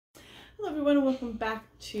Hello everyone and welcome back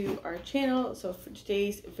to our channel. So for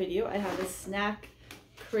today's video I have a snack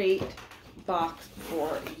crate box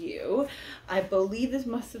for you. I believe this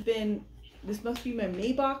must be my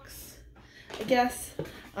May box, I guess.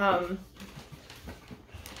 Because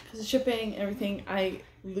of shipping and everything I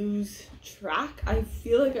lose track. I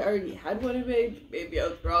feel like I already had one in May. Maybe I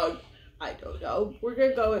was wrong. I don't know. We're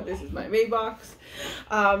gonna go with this is my May box,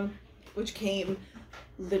 which came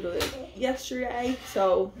literally yesterday.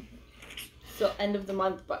 So still end of the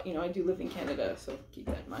month, but you know I do live in Canada, so keep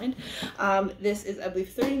that in mind. This is I believe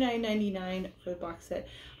 $39.99 for the box set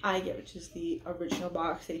I get, which is the original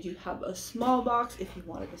box. They do have a small box if you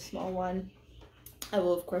wanted a small one. I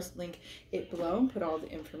will of course link it below and put all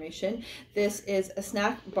the information. This is a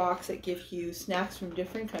snack box that gives you snacks from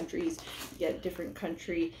different countries. You get a different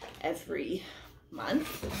country every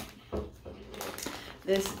month.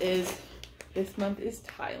 This month is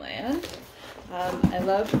Thailand. I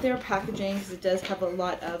love their packaging because it does have a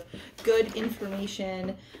lot of good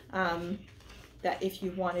information that if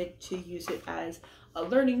you wanted to use it as a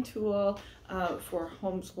learning tool for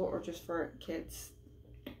homeschool or just for kids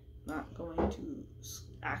not going to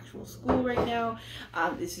actual school right now.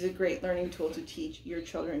 This is a great learning tool to teach your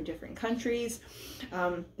children in different countries.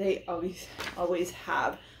 They always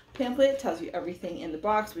have a pamphlet, tells you everything in the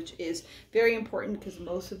box, which is very important because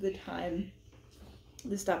most of the time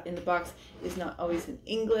the stuff in the box is not always in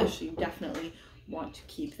English, so you definitely want to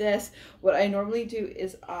keep this. What I normally do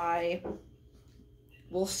is I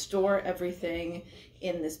will store everything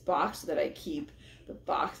in this box so that I keep the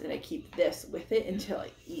box and I keep this with it until I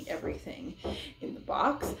eat everything in the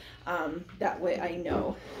box. That way I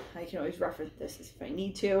know I can always reference this if I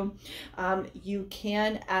need to. You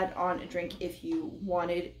can add on a drink if you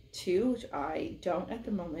wanted to, which I don't at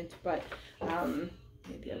the moment, but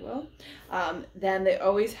maybe I will. Then they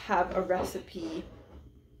always have a recipe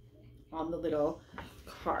on the little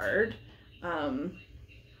card.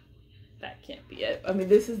 That can't be it. I mean,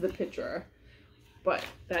 this is the picture, but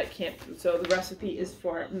that can't be. So the recipe is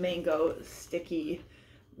for mango sticky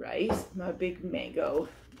rice. I'm not a big mango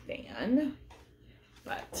fan,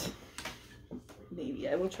 but maybe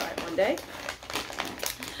I will try it one day.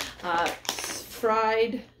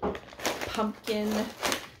 Fried pumpkin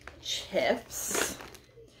chips.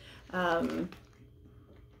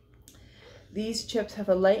 These chips have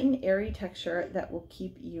a light and airy texture that will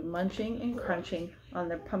keep you munching and crunching on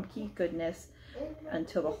their pumpkin goodness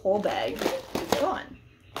until the whole bag is gone.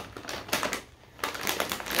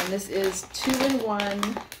 And this is 2-in-1.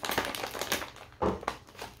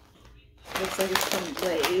 Looks like it's from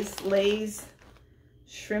Lay's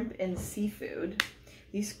shrimp and seafood.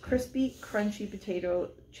 These crispy, crunchy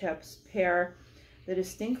potato chips pair the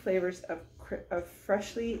distinct flavors of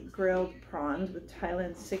freshly grilled prawns with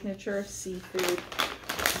Thailand's signature seafood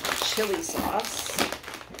chili sauce.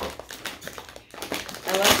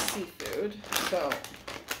 I love seafood, so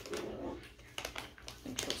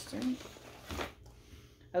interesting.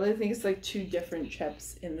 I really think it's like two different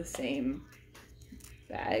chips in the same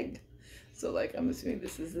bag. So like I'm assuming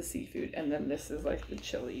this is the seafood and then this is like the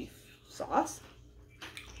chili sauce.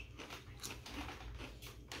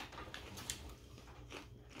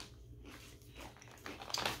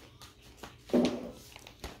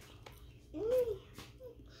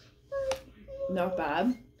 Not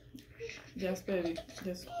bad. Yes, baby.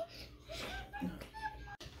 Yes.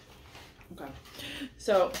 Okay.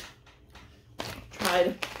 So,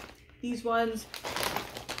 tried these ones.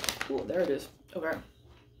 Cool, there it is. Okay.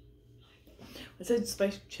 It said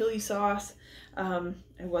spiced chili sauce. I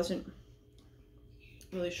wasn't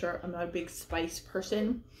really sure. I'm not a big spice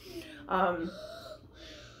person.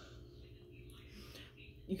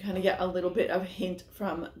 You kind of get a little bit of a hint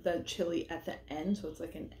from the chili at the end, so it's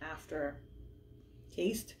like an after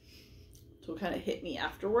taste, so it kind of hit me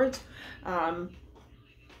afterwards.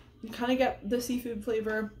 You kind of get the seafood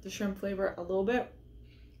flavor, the shrimp flavor a little bit.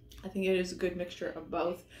 I think it is a good mixture of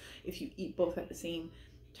both if you eat both at the same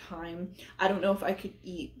time. I don't know if I could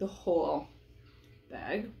eat the whole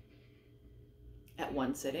bag at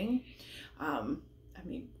one sitting. I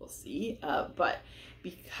mean, we'll see, but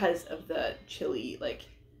because of the chili like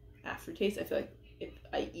aftertaste, I feel like if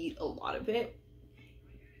I eat a lot of it,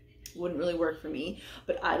 wouldn't really work for me.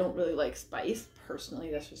 But I don't really like spice personally.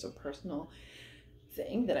 That's just a personal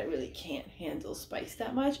thing that I really can't handle spice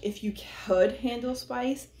that much. If you could handle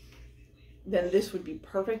spice, then this would be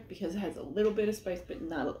perfect because it has a little bit of spice but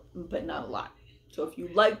not a lot. So if you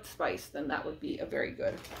liked spice, then that would be a very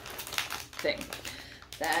good thing.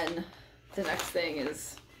 Then the next thing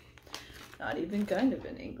is not even kind of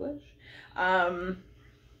in English. I'm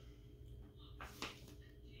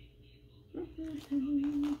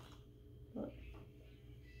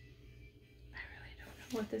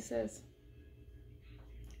what this is.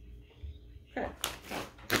 Okay.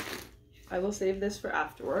 I will save this for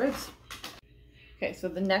afterwards. Okay, so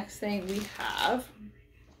the next thing we have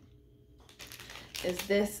is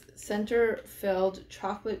this center-filled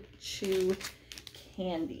chocolate chew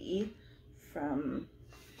candy from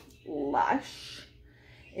Lush.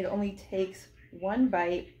 It only takes one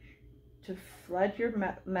bite to flood your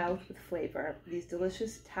mouth with flavor. These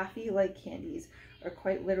delicious taffy-like candies are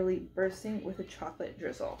quite literally bursting with a chocolate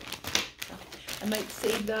drizzle. I might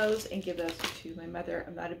save those and give those to my mother.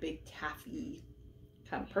 I'm not a big taffy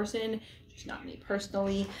kind of person, just not me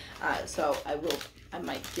personally. So I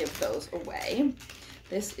might give those away.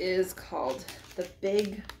 This is called the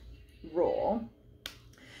Big Roll.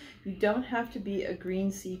 You don't have to be a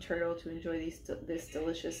green sea turtle to enjoy this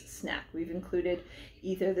delicious snack. We've included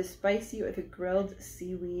either the spicy or the grilled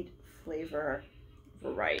seaweed flavor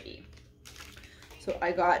variety. So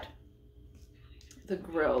I got the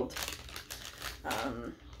grilled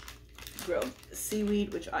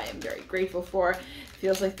seaweed, which I am very grateful for.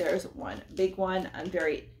 Feels like there's one big one.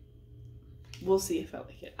 We'll see if I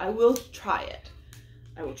like it. I will try it.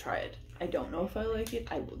 I will try it. I don't know if I like it.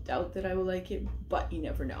 I will doubt that I will like it, but you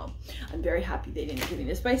never know. I'm very happy they didn't give me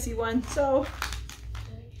the spicy one. So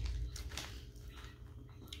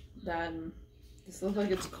then this looks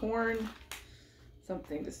like it's corn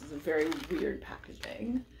something. This is a very weird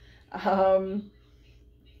packaging.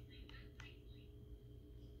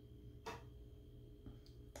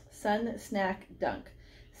 Sun Snack Dunk.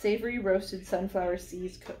 Savory roasted sunflower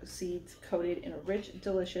seeds coated in a rich,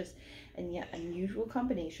 delicious, and yet unusual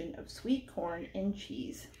combination of sweet corn and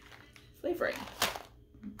cheese flavoring.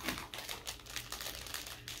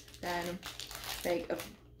 Then a bag of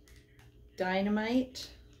Dynamite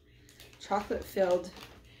chocolate-filled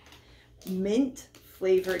mint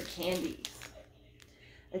flavored candies.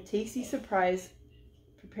 A tasty surprise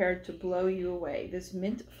prepared to blow you away. This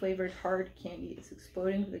mint flavored hard candy is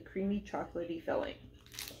exploding with a creamy chocolatey filling.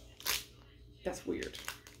 That's weird.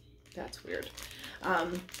 That's weird. I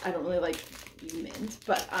don't really like mint,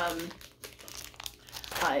 but I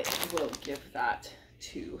will give that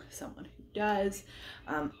to someone who does.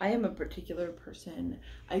 I am a particular person.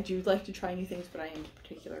 I do like to try new things, but I am a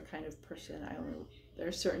particular kind of person. There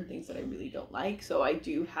are certain things that I really don't like, so I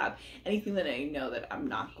do have anything that I know that I'm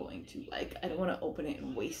not going to like. I don't want to open it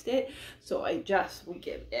and waste it, so I just will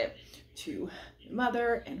give it to my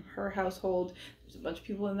mother and her household. There's a bunch of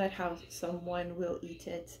people in that house. Someone will eat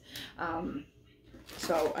it,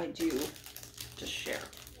 so I do just share.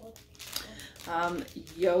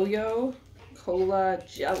 Yo-Yo Cola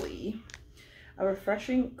Jelly, a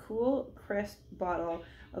refreshing, cool, crisp bottle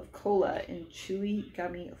of cola in chewy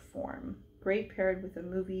gummy form. Great paired with a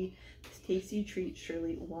movie. This tasty treat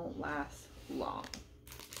surely won't last long.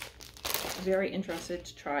 Very interested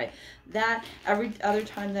to try that. Every other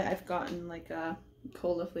time that I've gotten like a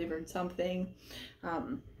cola flavored something,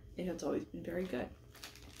 it has always been very good.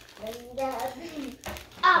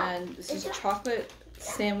 And this is chocolate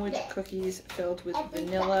sandwich cookies filled with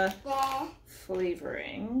vanilla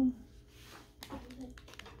flavoring.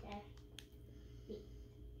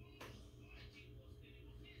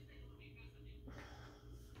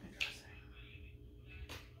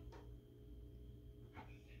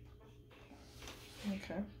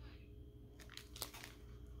 Okay.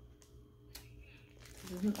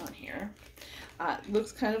 This isn't on here. It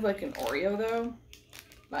looks kind of like an Oreo though.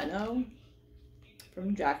 I know.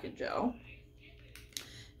 From Jack and Jill.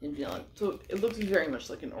 In vanilla. So it looks very much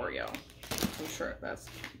like an Oreo. I'm sure it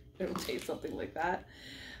will taste something like that.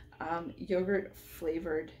 Yogurt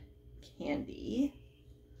flavored candy.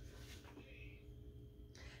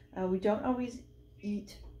 We don't always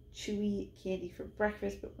eat chewy candy for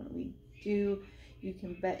breakfast, but when we do, you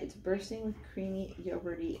can bet it's bursting with creamy,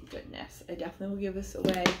 yogurty goodness. I definitely will give this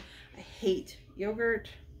away. I hate yogurt.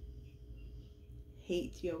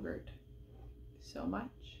 Hate yogurt so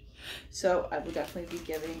much. So I will definitely be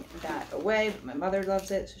giving that away. But my mother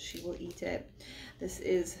loves it, so she will eat it. This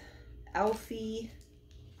is Alfie.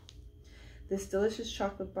 This delicious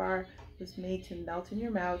chocolate bar was made to melt in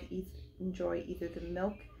your mouth. Enjoy either the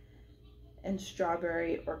milk and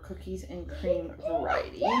strawberry or cookies and cream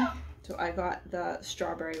variety. So I got the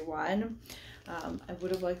strawberry one. I would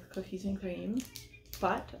have liked the cookies and cream,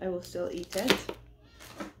 but I will still eat it.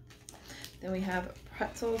 Then we have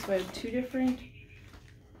pretzels. We have two different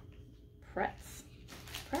pretz.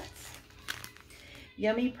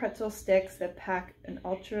 Yummy pretzel sticks that pack an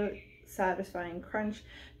ultra satisfying crunch.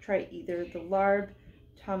 Try either the larb,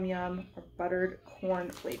 tom yum, or buttered corn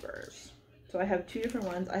flavors. So I have two different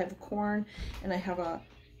ones. I have corn and I have a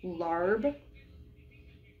larb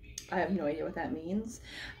I have no idea what that means.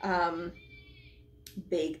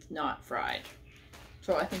 Baked, not fried.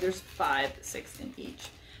 So I think there's 5, 6 in each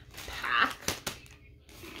pack.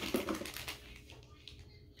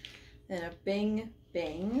 Then a Bing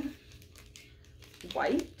Bing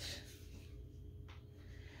white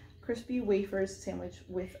crispy wafers sandwich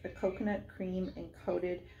with a coconut cream and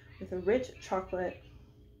coated with a rich chocolate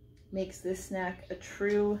makes this snack a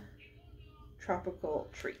true tropical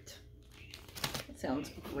treat. It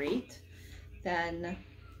sounds great. Then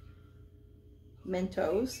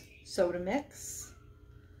Mentos soda mix.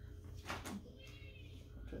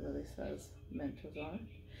 It really says Mentos on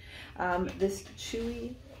it. This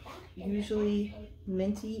chewy, usually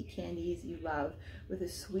minty candies you love with a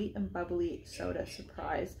sweet and bubbly soda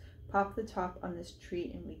surprise. Pop the top on this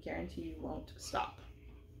treat and we guarantee you won't stop.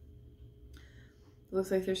 It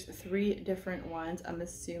looks like there's 3 different ones. I'm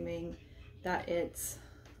assuming that it's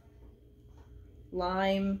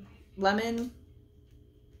lemon,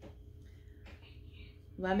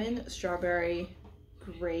 strawberry,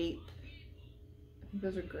 grape. I think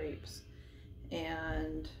those are grapes.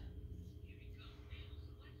 And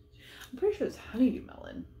I'm pretty sure it's honeydew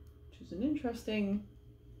melon, which is an interesting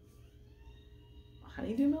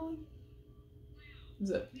honeydew melon.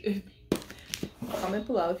 Comment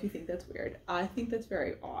below if you think that's weird. I think that's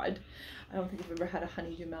very odd. I don't think I've ever had a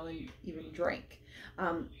honeydew melon even drink.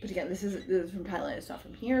 But again, this is from Thailand. It's not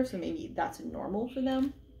from here, so maybe that's normal for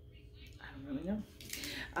them. I don't really know.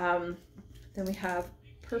 Then we have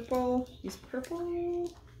these purple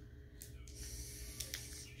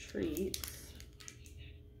treats.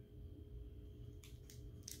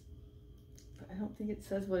 But I don't think it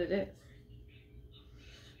says what it is.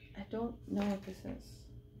 I don't know what this is.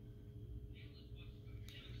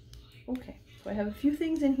 Okay, so I have a few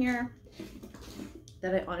things in here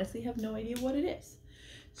that I honestly have no idea what it is.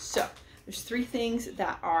 So there's 3 things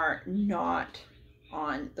that are not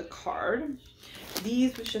on the card.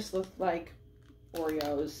 These which just look like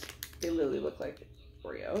Oreos. They literally look like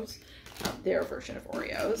Oreos. Their version of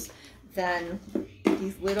Oreos. Then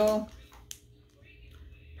these little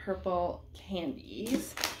purple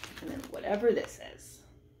candies. And then whatever this is.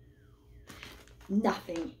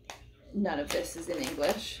 None of this is in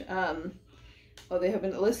English. Oh, they have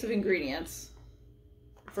a list of ingredients.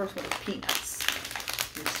 The first one is peanuts.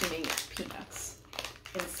 I'm assuming it's peanuts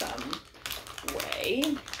in some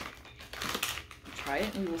way. Try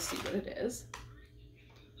it and we'll see what it is.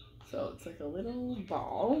 So it's like a little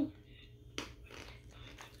ball.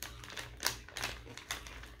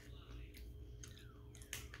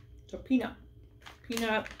 So peanut,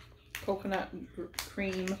 coconut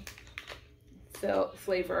cream,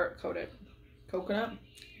 flavor coated. Coconut?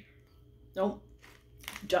 Nope.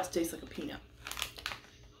 Just tastes like a peanut.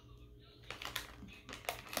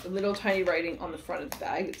 The little tiny writing on the front of the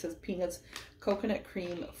bag, it says peanuts, coconut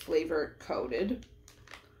cream flavor coated.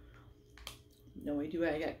 No way do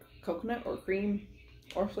I get coconut or cream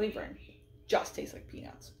or flavoring. Just tastes like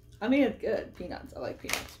peanuts. I mean, it's good. Peanuts. I like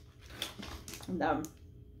peanuts. And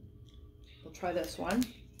we'll try this one.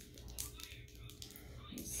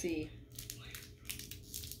 Let's see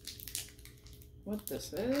what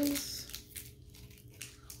this is.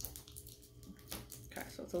 Okay,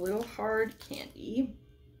 so it's a little hard candy.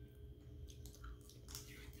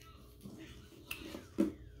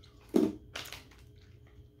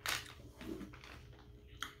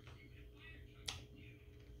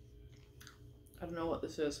 I don't know what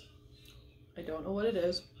this is. I don't know what it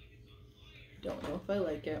is. Don't know if I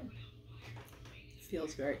like it. It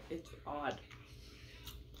feels it's odd.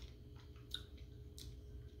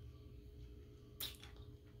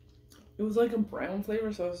 It was like a brown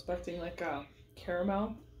flavor, so I was expecting like a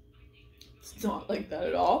caramel. It's not like that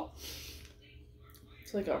at all.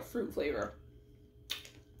 It's like a fruit flavor,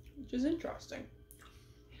 which is interesting.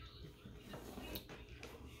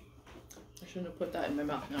 I shouldn't have put that in my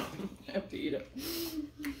mouth now. I have to eat it.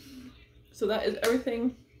 So that is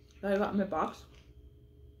everything that I got in my box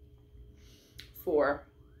for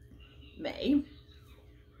May.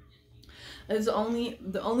 It's the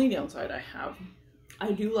only downside I have.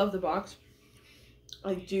 I do love the box.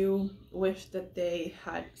 I do wish that they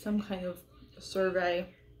had some kind of survey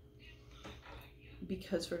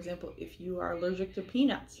because, for example, if you are allergic to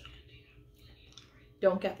peanuts,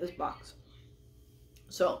 don't get this box.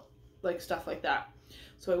 So, like stuff like that.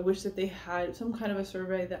 So I wish that they had some kind of a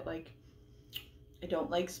survey that like, I don't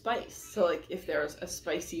like spice. So like if there's a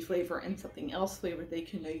spicy flavor and something else flavored, they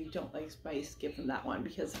can know you don't like spice, give them that one.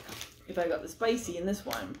 Because if I got the spicy in this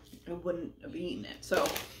one, I wouldn't have eaten it. So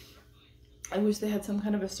I wish they had some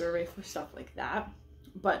kind of a survey for stuff like that.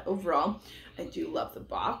 But overall, I do love the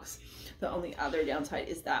box. The only other downside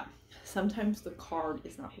is that sometimes the card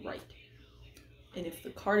is not right. And if the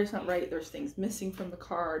card is not right, there's things missing from the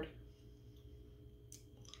card.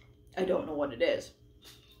 I don't know what it is.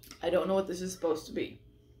 I don't know what this is supposed to be.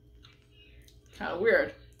 Kind of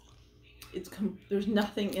weird. There's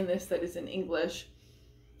nothing in this that is in English,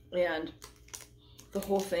 and the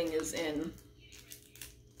whole thing is in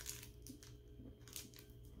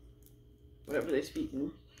whatever they speak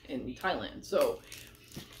in Thailand. So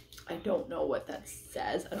I don't know what that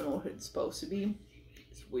says. I don't know what it's supposed to be.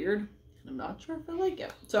 It's weird, and I'm not sure if I like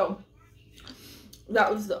it. So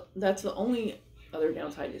that's the only other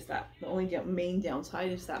downside is that. The only main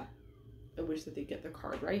downside is that I wish that they get their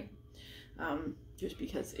card right. Just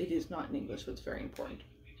because it is not in English, so it's very important.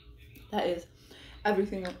 That is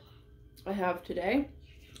everything that I have today.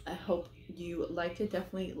 I hope you liked it.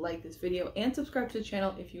 Definitely like this video and subscribe to the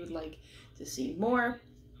channel if you would like to see more.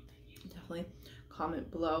 Definitely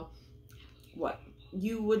comment below what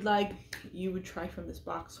you would try from this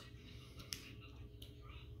box.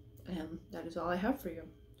 And that is all I have for you.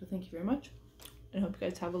 So thank you very much, and I hope you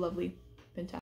guys have a lovely, fantastic